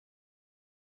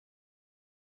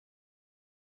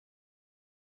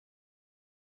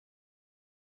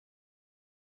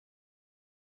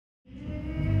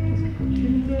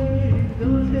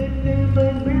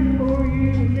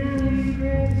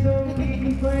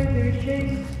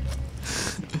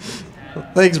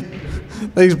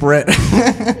Thanks, Brett.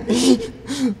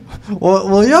 Well,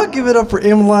 will y'all give it up for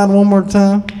Emmeline one more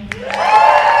time?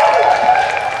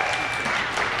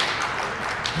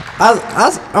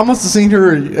 I must have seen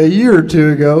her a year or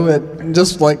two ago.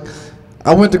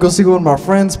 I went to go see one of my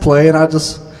friends play, and I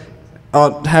just,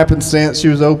 happenstance, she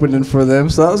was opening for them,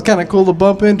 so that was kind of cool to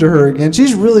bump into her again.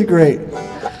 She's really great.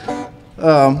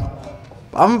 I'm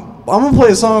gonna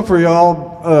play a song for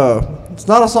y'all. It's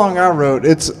not a song I wrote.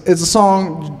 It's a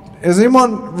song. Is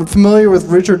anyone familiar with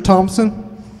Richard Thompson?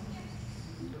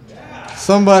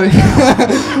 Somebody.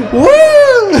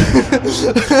 Woo!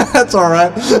 That's all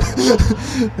right.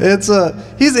 He's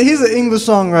an English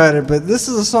songwriter, but this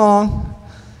is a song.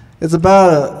 It's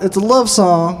a love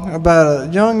song about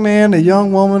a young man, a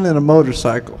young woman, and a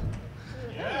motorcycle.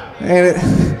 And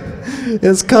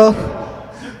it's called.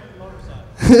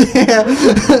 Yeah,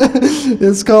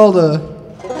 it's called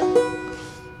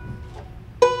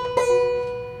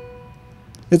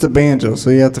it's a banjo, so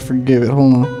you have to forgive it.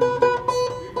 Hold on.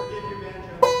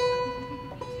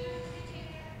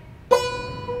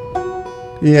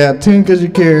 Yeah, tune 'cause you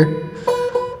care.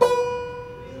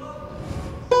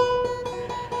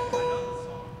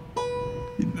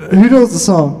 Who knows the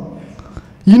song?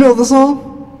 You know the song?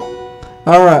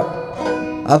 All right.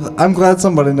 I'm glad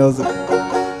somebody knows it.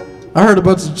 I heard a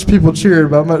bunch of people cheering,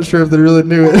 but I'm not sure if they really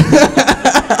knew it.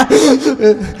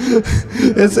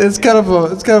 It's kind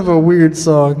of a weird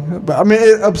song, but I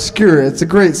mean obscure. It's a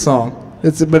great song.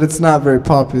 But it's not very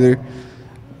popular.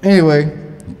 Anyway,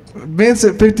 it's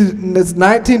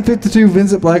 1952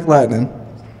 Vincent Black Lightning.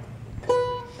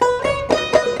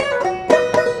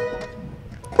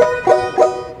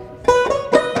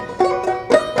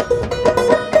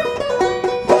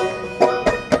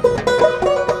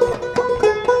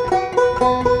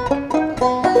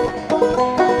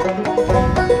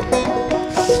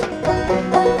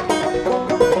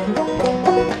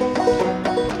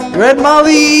 Red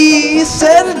Molly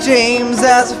said to James,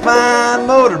 that's a fine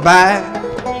motorbike.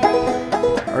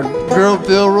 Our girl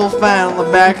feel real fine on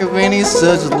the back of any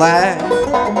such light.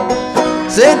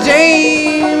 Said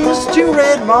James to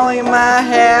Red Molly, my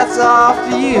hat's off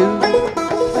to you.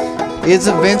 It's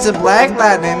a Vincent Black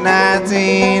Lightning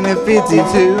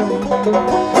 1952.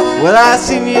 Well, I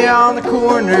seen you on the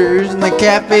corners and the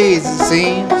cafes, it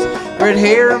seems. Red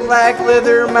hair and black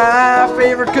leather, my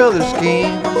favorite color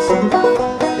schemes.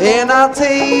 And I'll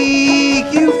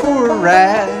take you for a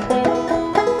ride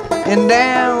and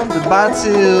down to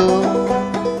Bottill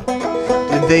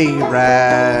did they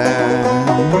ride.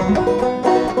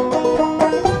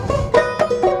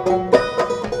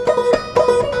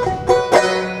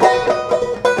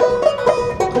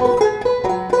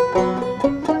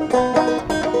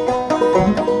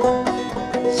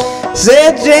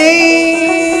 Said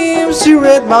James to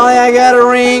Red Molly, I got a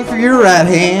ring for your right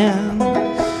hand.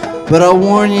 But I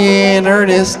warn you in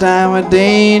earnest, I'm a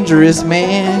dangerous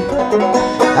man.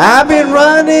 I've been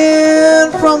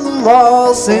running from the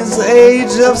law since the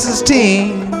age of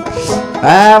 16.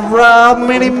 I've robbed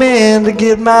many men to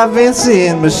get my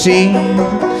Vincent machine.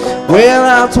 Well,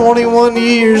 I'm 21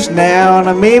 years now, and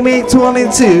I may make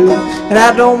 22. And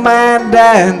I don't mind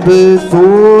dying, but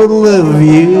for the love of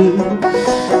you.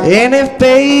 And if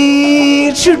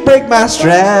fate should break my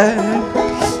stride,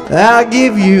 I'll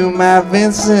give you my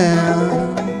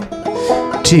Vincent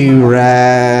to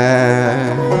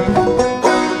ride.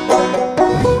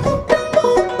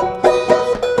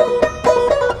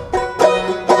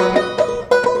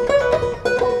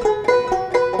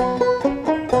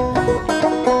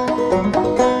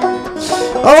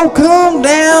 Oh, come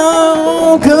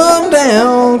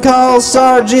down, call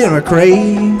Sergeant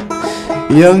McCrae.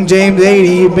 Young James 80,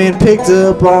 you've been picked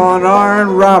up on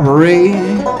armed robbery.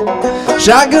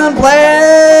 Shotgun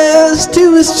blast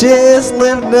to his chest,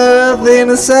 left nothing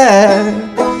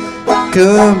aside.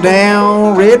 Come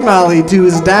down, Red Molly to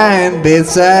his dying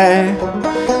bedside.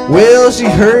 Well, she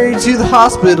hurried to the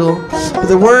hospital, but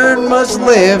there weren't much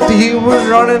left. He was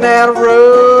running out of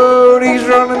road, he's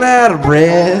running out of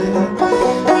breath.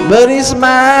 But he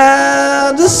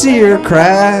smiled to see her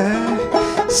cry.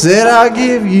 Said, I'll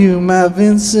give you my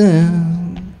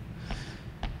Vincent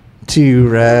to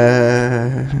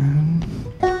ride.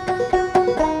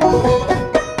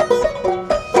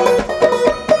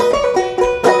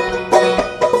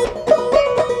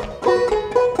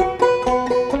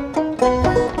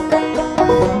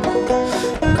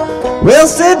 Well,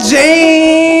 said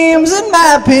James, in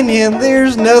my opinion,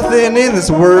 there's nothing in this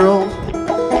world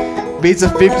beats a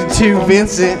 52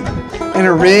 Vincent and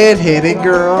a red-headed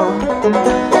girl.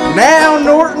 Now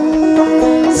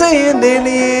Nortons and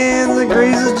Indians and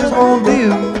Greases just won't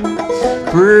do,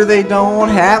 for they don't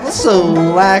have a soul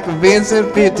like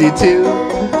Vincent 52.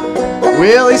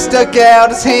 Well, he stuck out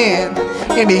his hand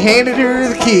and he handed her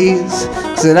the keys.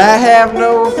 Said, I have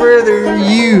no further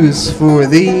use for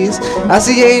these. I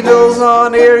see angels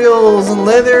on aerials and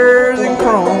leathers and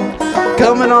chrome,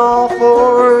 coming all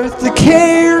forth to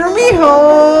carry me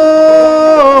home.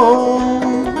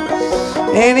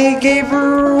 And he gave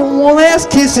her one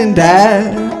last kiss and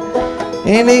died.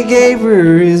 And he gave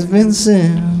her his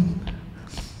Vincent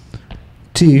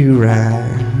to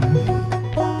ride.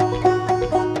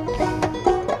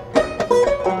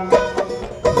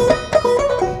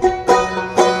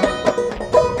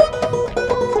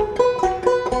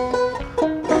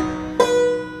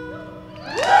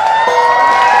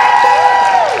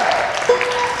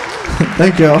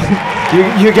 Thank y'all.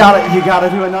 You gotta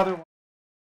do another one.